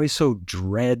deathbed. It's always so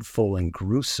dreadful and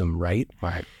gruesome, right?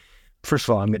 Right. First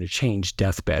of all, I'm going to change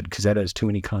deathbed because that has too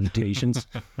many connotations.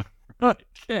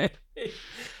 Okay.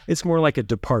 It's more like a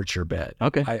departure bed.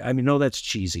 Okay. I mean, no, that's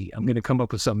cheesy. I'm going to come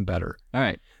up with something better. All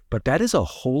right. But that is a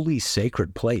holy,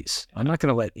 sacred place. I'm not going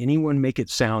to let anyone make it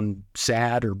sound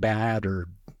sad or bad or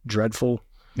dreadful.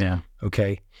 Yeah.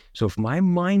 Okay. So if my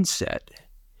mindset,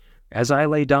 as I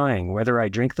lay dying, whether I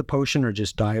drink the potion or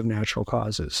just die of natural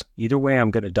causes, either way,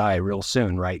 I'm going to die real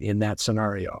soon, right? In that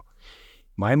scenario,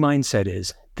 my mindset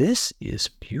is, this is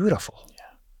beautiful.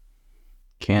 Yeah.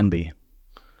 Can be.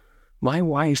 My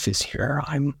wife is here.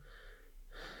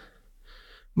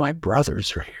 My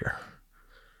brothers are here.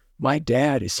 My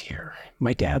dad is here.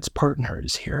 My dad's partner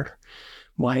is here.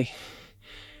 I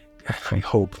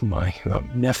hope my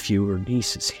nephew or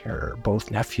niece is here.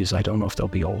 Both nephews. I don't know if they'll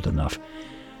be old enough.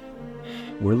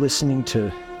 We're listening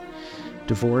to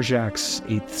Dvorak's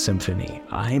 8th Symphony.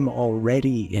 I'm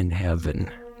already in heaven.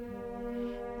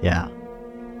 Yeah.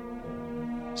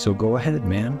 So go ahead,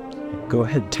 man. Go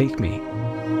ahead, take me.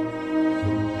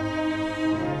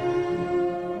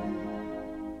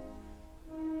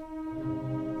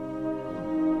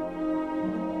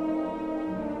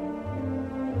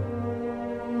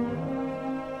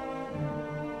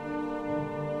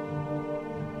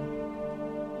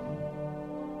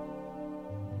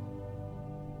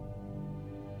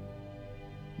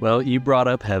 Well, you brought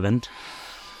up heaven.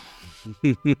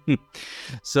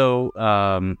 So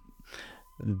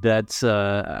that's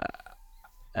I'm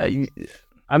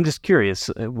just curious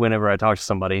whenever I talk to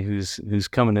somebody who's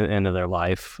coming to the end of their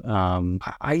life.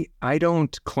 I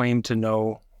don't claim to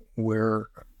know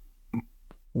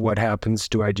what happens.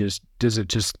 Does it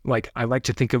just, like, I like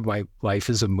to think of my life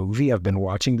as a movie. I've been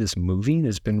watching this movie and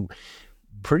it's been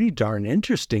pretty darn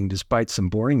interesting despite some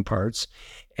boring parts.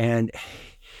 And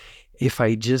if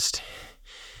I just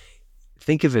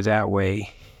think of it that way,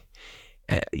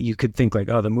 you could think like,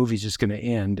 oh, the movie's just going to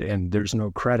end and there's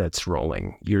no credits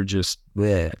rolling. You're just,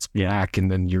 bleh, it's black.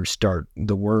 And then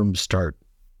the worms start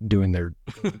doing their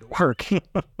work.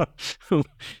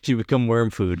 You become worm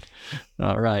food.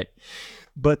 All right.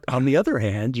 But on the other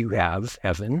hand, you have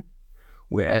heaven,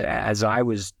 where, as I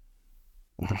was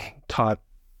taught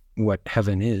what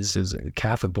heaven is as a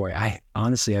Catholic boy, I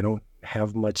don't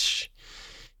have much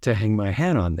to hang my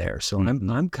hat on there. So I'm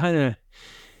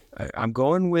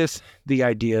going with the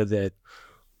idea that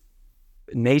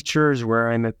nature is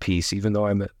where I'm at peace, even though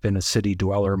I've been a city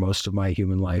dweller most of my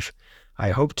human life. I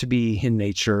hope to be in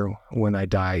nature when I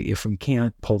die. If I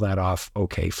can't pull that off,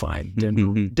 okay, fine.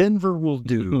 Denver will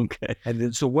do. Okay. And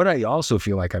then, so what I also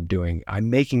feel like I'm doing,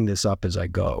 I'm making this up as I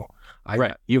go.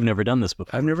 Right. You've never done this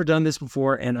before. I've never done this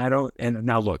before, and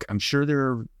now look, I'm sure there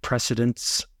are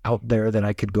precedents out there that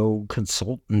I could go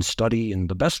consult and study, and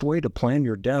the best way to plan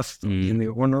your death in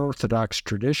the unorthodox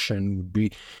tradition would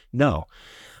be, no.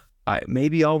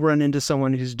 Maybe I'll run into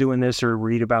someone who's doing this or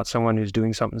read about someone who's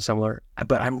doing something similar,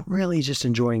 but I'm really just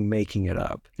enjoying making it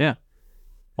up. Yeah.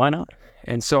 Why not?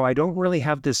 And so I don't really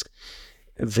have this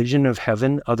vision of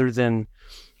heaven other than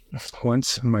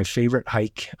once my favorite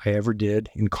hike I ever did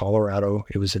in Colorado.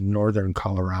 It was in northern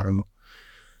Colorado,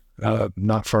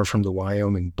 not far from the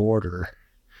Wyoming border.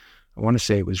 I want to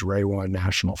say it was Raywan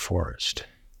National Forest.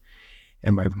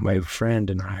 And my friend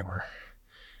and I were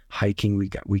hiking.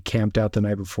 We camped out the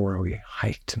night before. We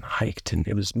hiked, and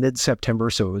it was mid-September,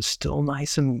 so it was still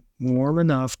nice and warm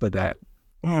enough, but that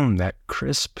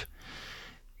crisp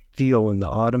feel in the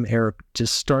autumn air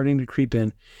just starting to creep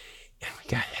in,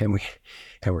 and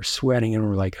we're sweating, and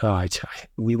we're like,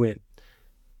 we went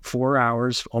 4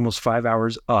 hours, almost 5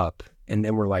 hours up, and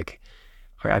then we're like,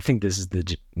 I think this is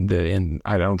the end.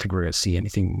 I don't think we're going to see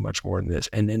anything much more than this.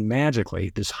 And then magically,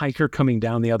 this hiker coming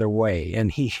down the other way, and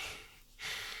he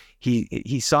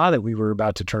saw that we were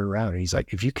about to turn around, and he's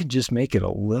like, if you could just make it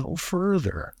a little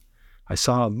further. I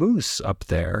saw a moose up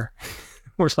there.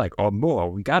 We're like, oh, boy,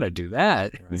 we got to do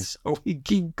that. Right. So we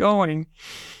keep going.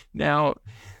 Now,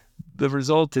 the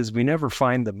result is we never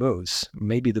find the moose.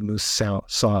 Maybe the moose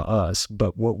saw us,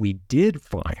 but what we did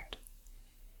find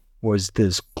was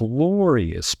this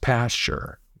glorious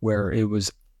pasture where it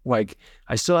was like,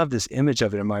 I still have this image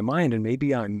of it in my mind, and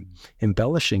maybe I'm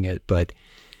embellishing it, but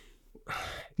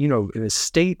in a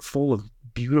state full of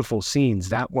beautiful scenes,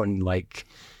 that one like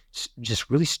just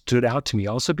really stood out to me.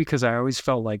 Also because I always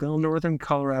felt like, northern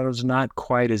Colorado's not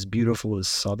quite as beautiful as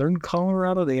southern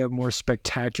Colorado. They have more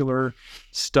spectacular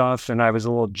stuff, and I was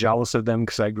a little jealous of them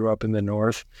because I grew up in the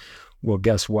north. Well,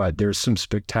 guess what? There's some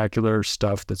spectacular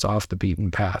stuff that's off the beaten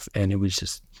path, and it was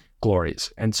just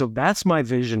glorious. And so that's my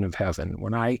vision of heaven.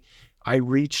 When I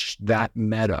reach that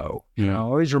meadow, I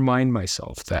always remind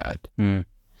myself that.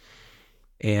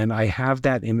 And I have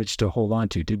that image to hold on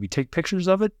to. Did we take pictures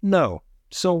of it? No.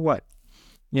 So what?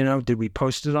 Did we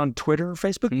post it on Twitter or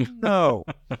Facebook? No.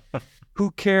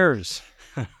 Who cares?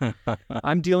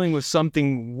 I'm dealing with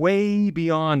something way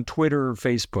beyond Twitter or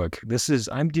Facebook.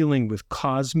 I'm dealing with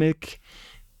cosmic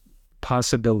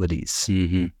possibilities.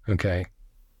 Okay.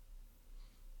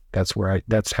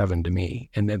 That's heaven to me.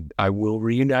 And then I will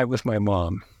reunite with my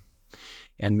mom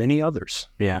and many others.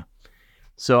 Yeah.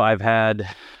 So I've had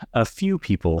a few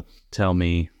people tell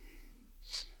me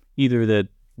either that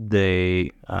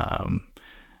they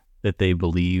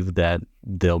believe that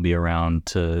they'll be around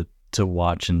to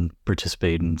watch and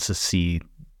participate and to see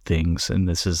things, and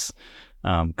this is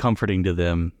comforting to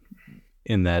them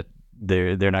in that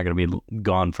they're not going to be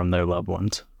gone from their loved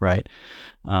ones, right?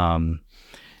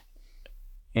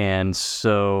 And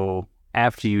so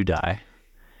after you die,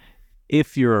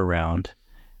 if you're around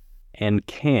and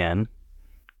can,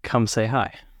 come say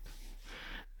hi.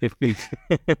 If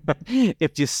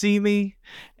you see me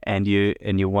and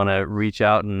you want to reach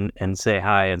out and say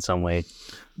hi in some way,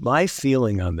 my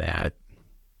feeling on that,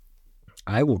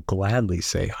 I will gladly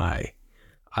say hi.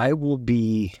 I will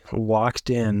be locked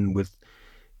in with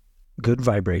good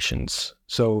vibrations.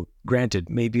 So granted,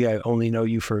 maybe I only know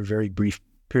you for a very brief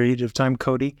period of time,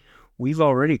 Cody. We've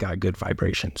already got good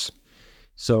vibrations.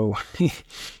 So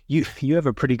you have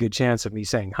a pretty good chance of me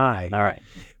saying hi. All right.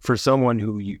 For someone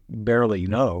who you barely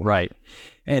know. Right.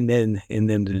 And then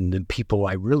the people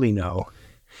I really know,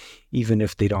 even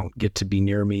if they don't get to be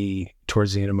near me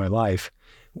towards the end of my life,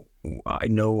 I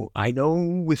know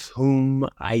with whom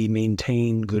I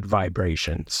maintain good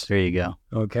vibrations. There you go.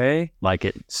 Okay? Like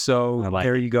it. So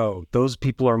there you go. Those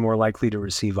people are more likely to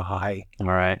receive a hi. All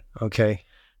right. Okay.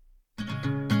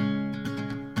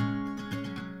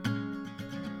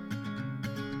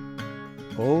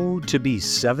 Oh, to be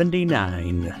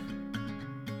 79.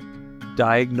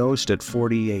 Diagnosed at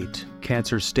 48,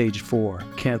 cancer stage 4,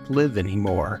 can't live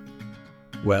anymore.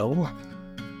 Well,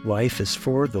 life is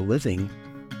for the living.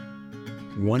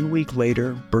 1 week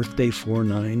later, birthday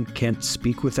 49, can't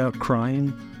speak without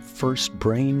crying, first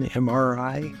brain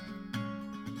MRI.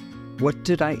 What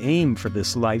did I aim for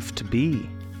this life to be?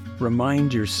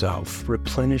 Remind yourself,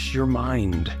 replenish your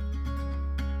mind.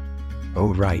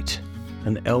 Oh, right,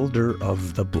 an elder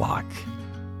of the block.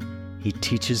 He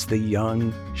teaches the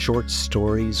young short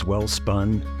stories well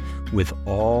spun with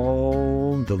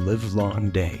all the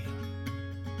livelong day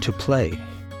to play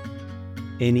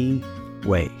any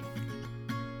way.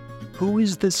 Who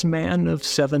is this man of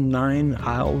 7'9"?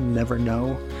 I'll never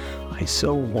know. I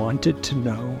so wanted to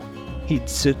know. He'd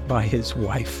sit by his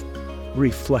wife,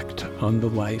 reflect on the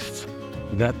life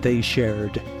that they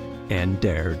shared and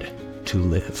dared to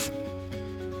live.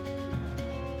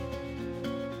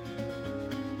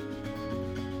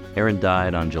 Aaron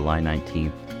died on July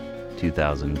 19th,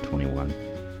 2021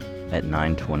 at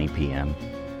 9:20 p.m.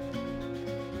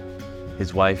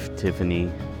 His wife, Tiffany,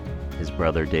 his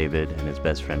brother, David, and his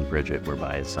best friend, Bridget, were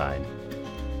by his side.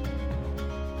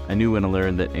 I knew when I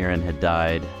learned that Aaron had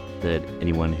died that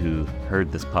anyone who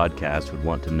heard this podcast would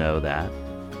want to know that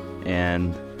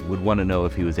and would want to know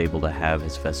if he was able to have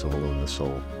his festival of the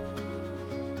soul.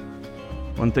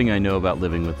 One thing I know about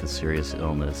living with a serious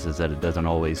illness is that it doesn't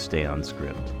always stay on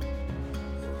script.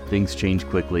 Things change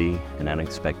quickly and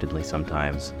unexpectedly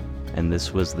sometimes, and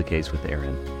this was the case with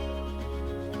Aaron.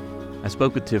 I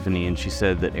spoke with Tiffany and she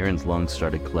said that Aaron's lungs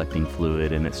started collecting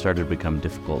fluid and it started to become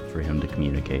difficult for him to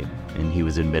communicate, and he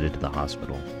was admitted to the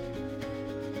hospital.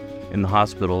 In the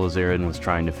hospital, as Aaron was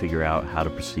trying to figure out how to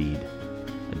proceed,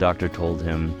 a doctor told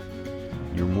him,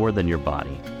 "You're more than your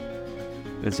body."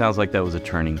 It sounds like that was a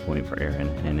turning point for Aaron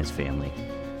and his family.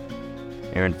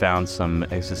 Aaron found some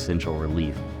existential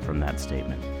relief from that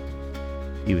statement.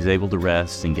 He was able to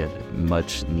rest and get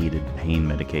much needed pain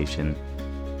medication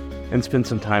and spend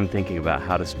some time thinking about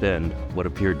how to spend what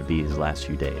appeared to be his last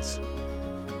few days.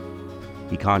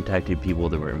 He contacted people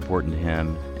that were important to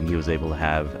him, and he was able to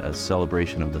have a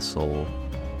celebration of the soul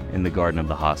in the garden of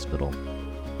the hospital,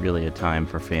 really a time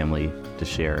for family to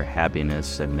share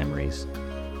happiness and memories.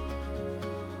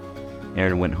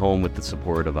 Aaron went home with the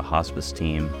support of a hospice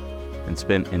team and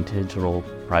spent intentional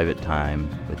private time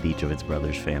with each of his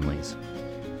brothers' families.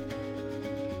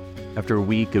 After a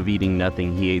week of eating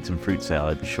nothing, he ate some fruit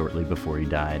salad shortly before he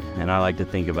died, and I like to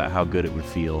think about how good it would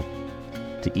feel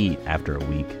to eat after a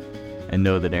week and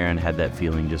know that Aaron had that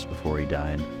feeling just before he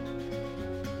died.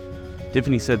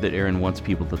 Tiffany said that Aaron wants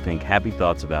people to think happy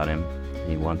thoughts about him, and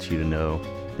he wants you to know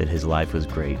that his life was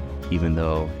great, even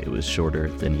though it was shorter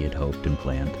than he had hoped and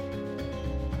planned.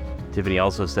 Tiffany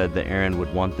also said that Aaron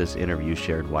would want this interview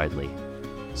shared widely.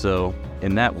 So,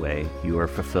 in that way, you are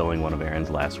fulfilling one of Aaron's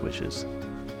last wishes.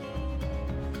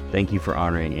 Thank you for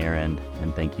honoring Aaron,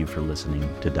 and thank you for listening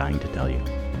to Dying to Tell You.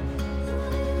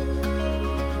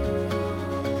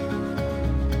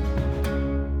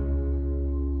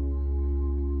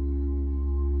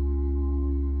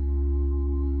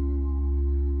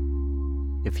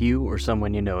 If you or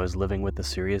someone you know is living with a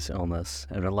serious illness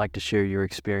and would like to share your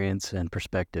experience and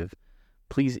perspective,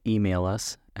 please email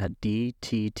us at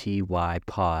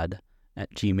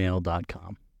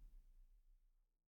dttypod@gmail.com.